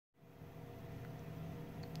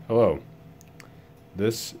Hello,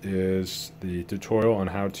 this is the tutorial on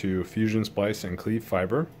how to fusion, splice, and cleave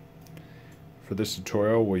fiber. For this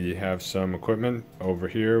tutorial we have some equipment. Over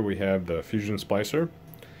here we have the fusion splicer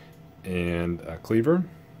and a cleaver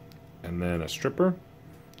and then a stripper.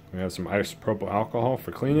 We have some isopropyl alcohol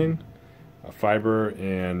for cleaning, a fiber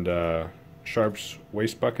and sharps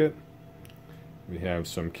waste bucket. We have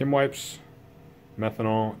some Kim wipes,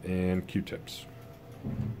 methanol, and Q-tips.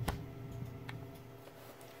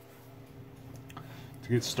 To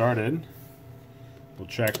get started, we'll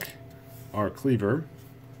check our cleaver.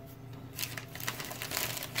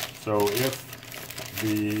 So if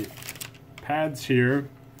the pads here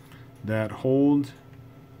that hold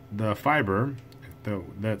the fiber,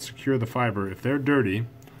 that secure the fiber, if they're dirty,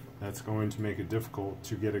 that's going to make it difficult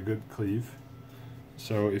to get a good cleave.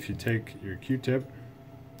 So if you take your Q-tip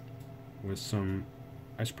with some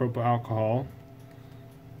isopropyl alcohol,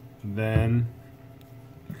 then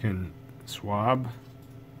you can swab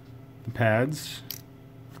the pads,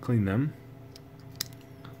 clean them,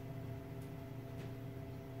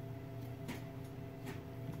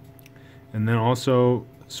 and then also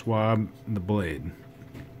swab the blade.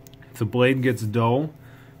 If the blade gets dull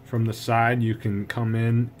from the side, you can come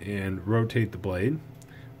in and rotate the blade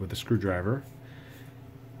with a screwdriver.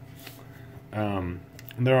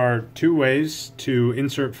 There are two ways to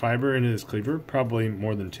insert fiber into this cleaver, probably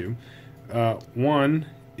more than two. One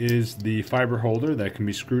is the fiber holder that can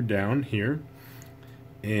be screwed down here,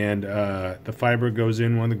 and the fiber goes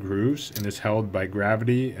in one of the grooves and is held by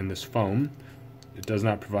gravity and this foam. It does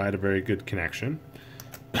not provide a very good connection.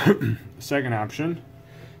 The second option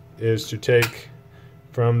is to take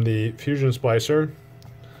from the fusion splicer,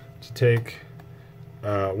 to take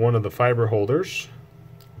one of the fiber holders,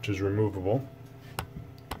 which is removable,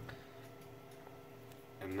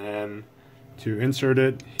 and then to insert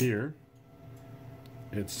it here.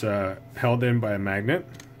 It's held in by a magnet,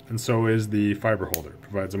 and so is the fiber holder. It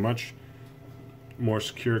provides a much more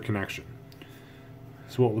secure connection.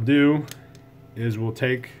 So what we'll do is we'll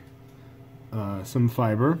take some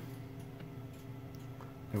fiber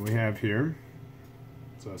that we have here.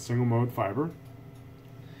 It's a single mode fiber,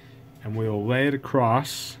 and we'll lay it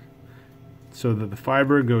across so that the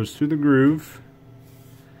fiber goes through the groove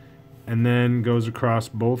and then goes across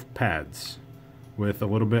both pads with a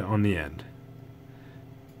little bit on the end.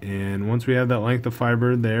 And once we have that length of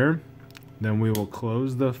fiber there, then we will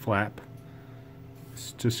close the flap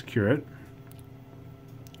to secure it.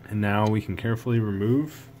 And now we can carefully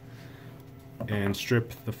remove and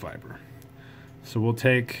strip the fiber. So we'll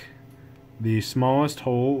take the smallest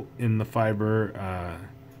hole in the fiber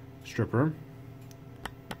stripper,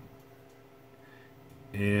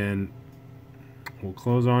 and we'll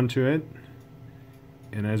close onto it.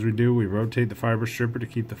 And as we do, we rotate the fiber stripper to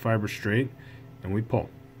keep the fiber straight, and we pull.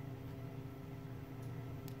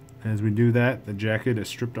 As we do that, the jacket is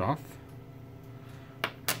stripped off,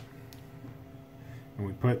 and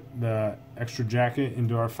we put the extra jacket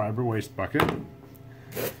into our fiber waste bucket.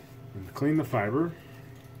 And to clean the fiber,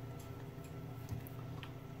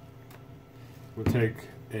 we'll take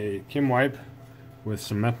a Kim wipe with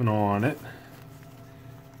some methanol on it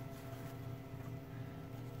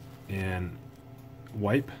and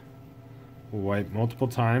wipe. We'll wipe multiple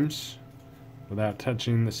times without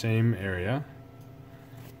touching the same area.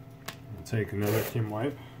 We'll take another Kim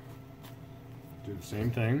wipe, do the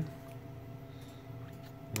same thing.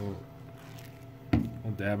 We'll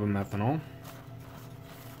dab of methanol.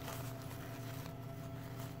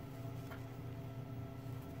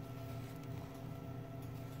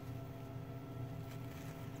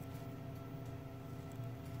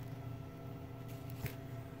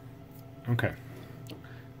 Okay,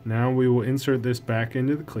 now we will insert this back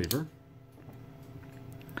into the cleaver,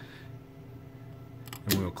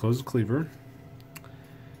 and we'll close the cleaver,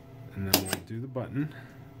 and then we'll do the button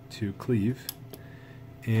to cleave.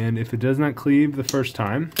 And if it does not cleave the first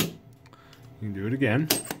time, you can do it again.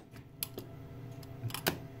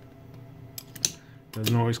 It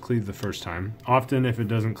doesn't always cleave the first time. Often, if it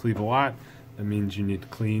doesn't cleave a lot, that means you need to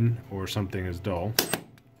clean or something is dull.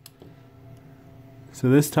 So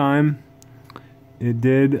this time it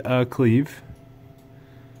did cleave,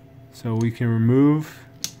 so we can remove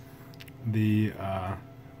the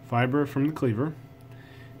fiber from the cleaver,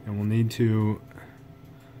 and we'll need to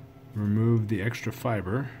remove the extra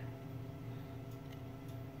fiber.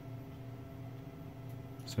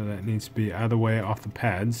 So that needs to be out of the way off the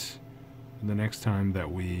pads the next time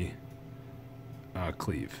that we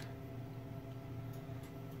cleave.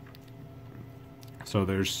 So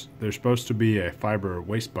there's supposed to be a fiber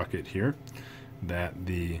waste bucket here that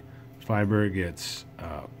the fiber gets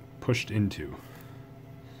pushed into.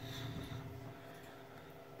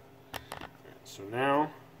 So now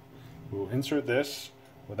we'll insert this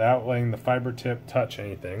without letting the fiber tip touch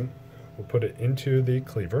anything. We'll put it into the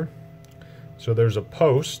cleaver. So there's a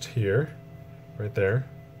post here, right there,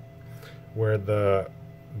 where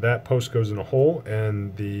that post goes in a hole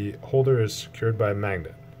and the holder is secured by a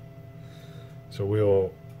magnet. So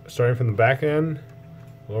we'll, starting from the back end,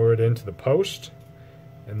 lower it into the post,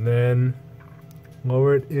 and then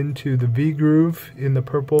lower it into the V-groove in the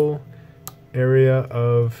purple area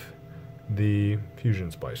of the fusion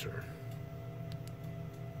splicer.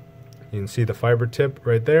 You can see the fiber tip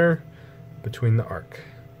right there between the arc,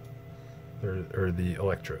 or the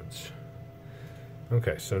electrodes.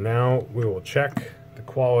 Okay, so now we will check the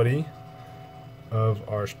quality of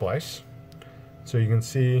our splice. So you can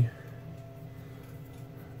see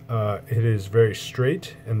it is very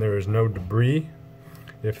straight and there is no debris.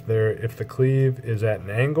 If the cleave is at an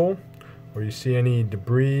angle, or you see any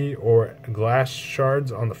debris or glass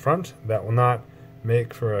shards on the front, that will not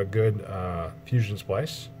make for a good fusion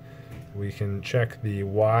splice. We can check the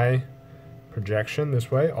Y projection this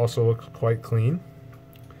way, also looks quite clean.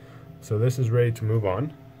 So this is ready to move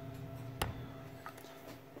on.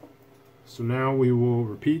 So now we will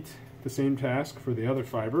repeat the same task for the other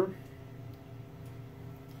fiber.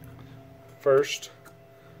 First,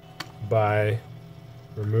 by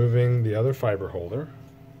removing the other fiber holder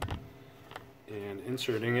and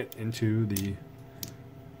inserting it into the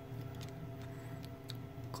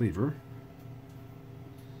cleaver.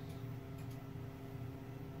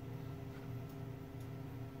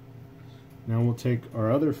 Now we'll take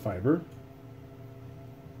our other fiber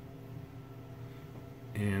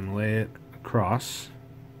and lay it across.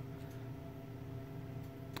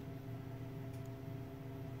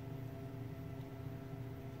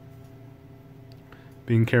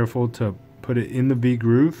 Being careful to put it in the V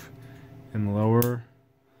groove and lower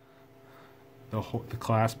the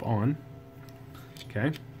clasp on.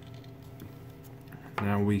 Okay.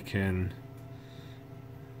 Now we can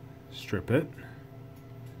strip it.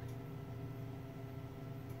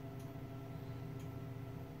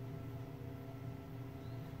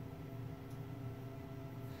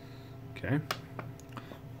 Okay.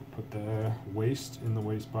 Put the waste in the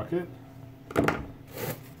waste bucket.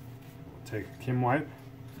 Take a Kim wipe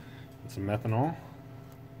and some methanol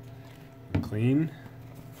and clean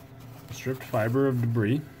the stripped fiber of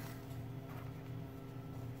debris.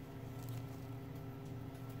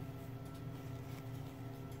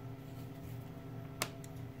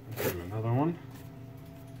 Do another one.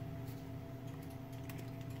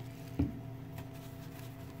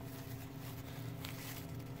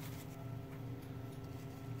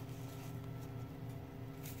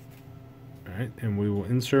 Alright, and we will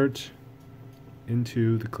insert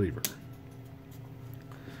into the cleaver.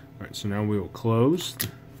 Alright, so now we will close the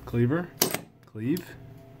cleaver, cleave.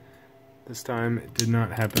 This time it did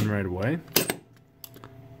not happen right away,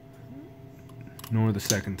 nor the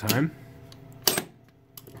second time.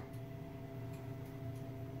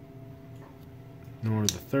 Nor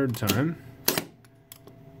the third time.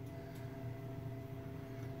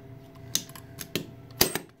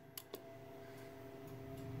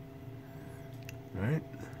 Alright,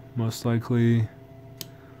 most likely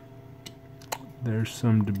there's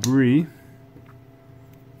some debris.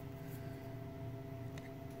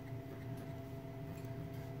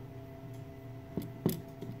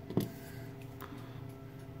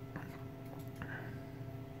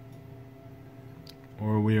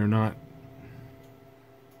 Or we are not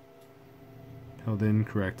held in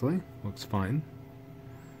correctly. Looks fine.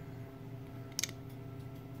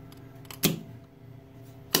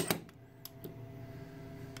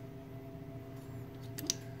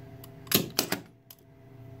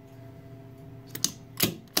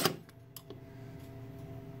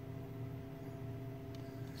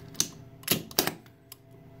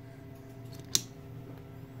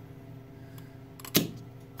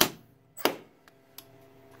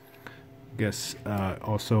 Guess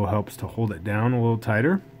also helps to hold it down a little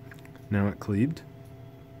tighter. Now it cleaved.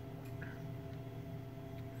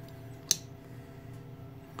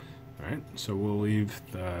 Alright, so we'll leave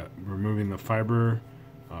removing the fiber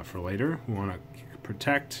for later. We want to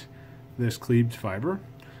protect this cleaved fiber.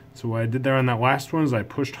 So what I did there on that last one is I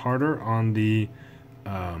pushed harder on the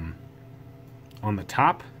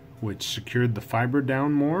top, which secured the fiber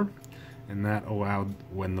down more, and that allowed,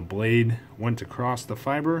 when the blade went across the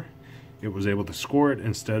fiber, it was able to score it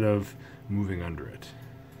instead of moving under it.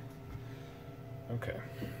 Okay.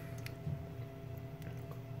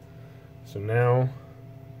 So now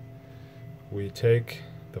we take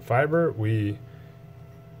the fiber, we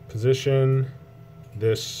position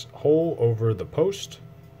this hole over the post,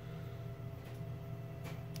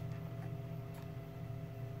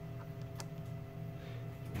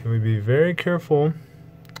 And we be very careful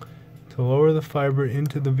to lower the fiber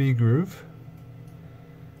into the V groove.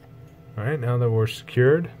 Alright, now that we're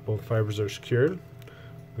secured, both fibers are secured,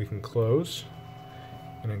 we can close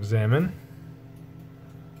and examine.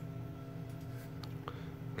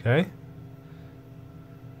 Okay.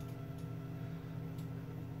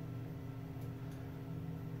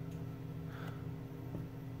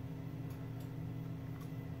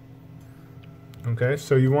 Okay,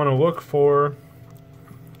 so you want to look for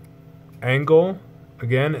angle,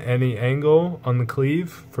 again, any angle on the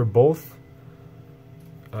cleave for both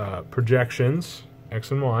projections,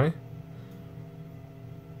 X and Y.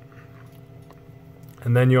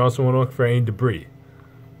 And then you also want to look for any debris.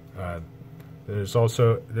 There's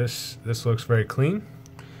also, this looks very clean.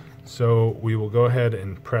 So we will go ahead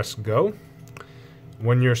and press go.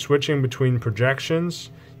 When you're switching between projections,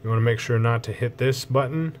 you want to make sure not to hit this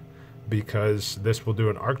button, because this will do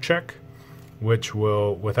an arc check, which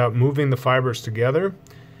will, without moving the fibers together,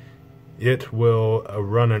 it will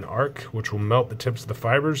run an arc which will melt the tips of the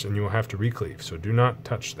fibers and you will have to recleave. So do not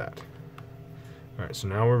touch that. Alright, so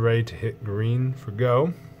now we're ready to hit green for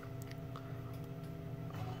go.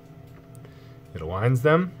 It aligns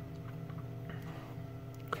them,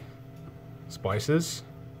 splices,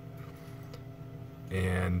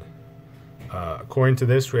 and according to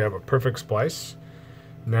this we have a perfect splice.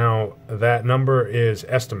 Now that number is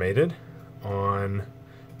estimated on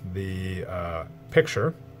the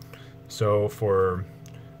picture, so for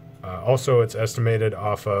also it's estimated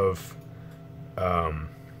off of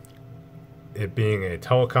it being a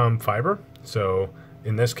telecom fiber. So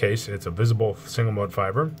in this case it's a visible single mode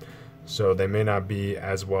fiber, so they may not be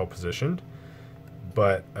as well positioned,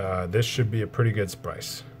 but this should be a pretty good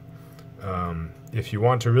splice. If you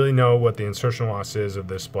want to really know what the insertion loss is of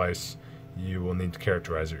this splice, you will need to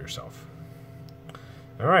characterize it yourself.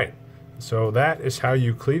 Alright, so that is how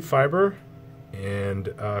you cleave fiber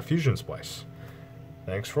and fusion splice.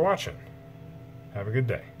 Thanks for watching. Have a good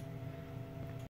day.